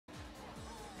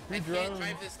I can't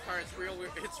drive this car. It's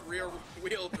rear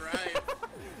wheel drive.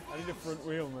 I need a front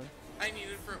wheel, man. I need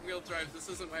a front wheel drive. This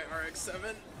isn't my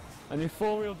RX-7. I need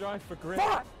 4-wheel drive for grip.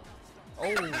 Fuck! Oh!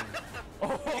 You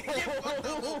fucked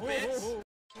up, little bitch!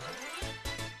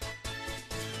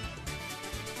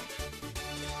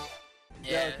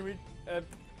 Yeah, can we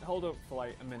hold up for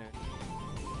like a minute?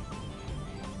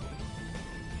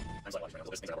 I'm sorry,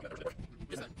 this thing's not working.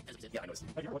 Yeah, I noticed.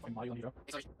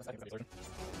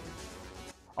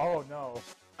 Oh no.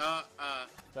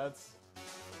 That's...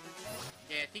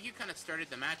 Yeah, I think you kind of started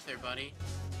the match there, buddy.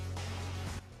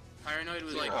 Paranoid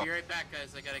was like, be right back,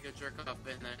 guys, I gotta go jerk off,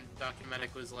 and then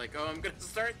Documentic was like, oh, I'm gonna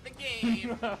start the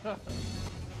game!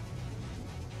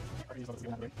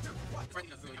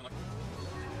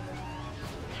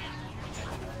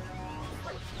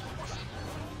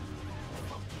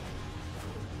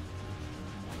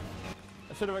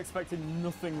 I should have expected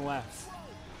nothing less.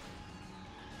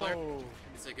 Oh.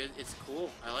 It's cool,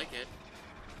 I like it.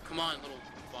 Come on, little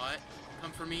bot.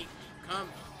 Come for me. Come.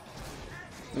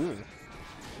 Ooh.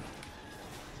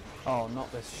 Oh,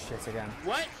 not this shit again.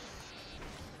 What?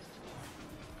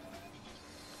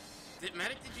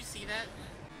 Medic, did you see that?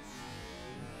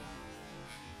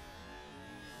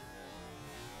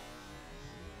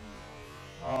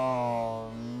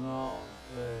 Oh, not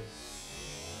this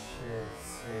shit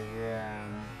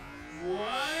again. What?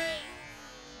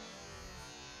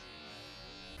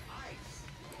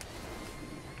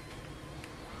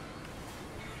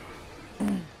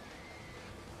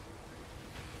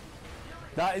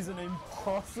 That is an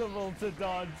impossible to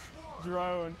dodge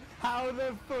drone. How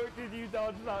the fuck did you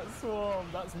dodge that swarm?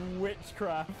 That's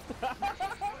witchcraft.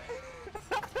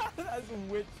 That's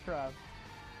witchcraft.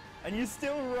 And you're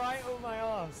still right up my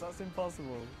arse. That's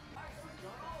impossible.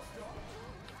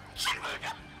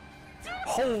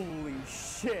 Holy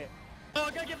shit. Oh,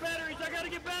 I gotta get batteries! I gotta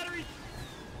get batteries!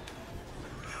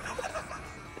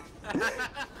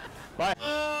 Bye.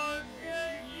 Oh, I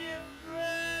gotta get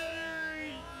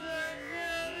batteries! I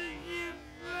gotta get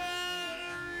batteries!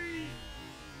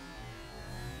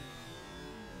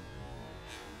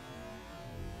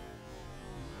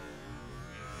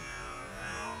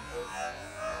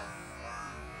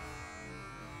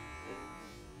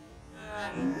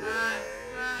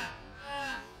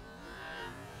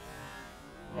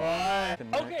 Why?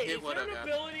 Okay, is there an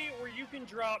ability where you can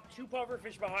drop 2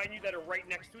 pufferfish behind you that are right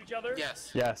next to each other?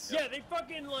 Yes. Yes. Yeah, they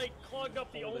fucking, like, clogged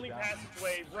up the only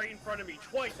passageway right in front of me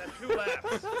twice on 2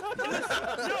 laps.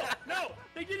 No!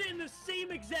 They did it in the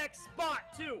same exact spot,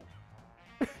 too!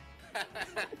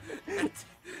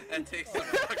 That takes some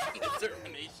fucking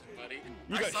determination, buddy.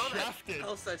 I saw shafted. that.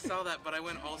 Else I saw that, but I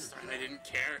went all-star and I didn't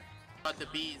care about the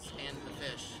bees and the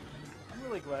fish. I'm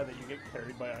really glad that you get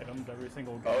carried by items every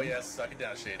single game. Oh yes, suck it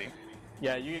down, Shady.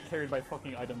 Yeah, you get carried by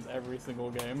fucking items every single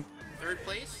game. 3rd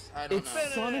place? I don't know.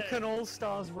 It's Sonic and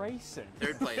All-Stars Racing.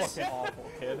 3rd place. Fucking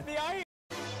awful, kid.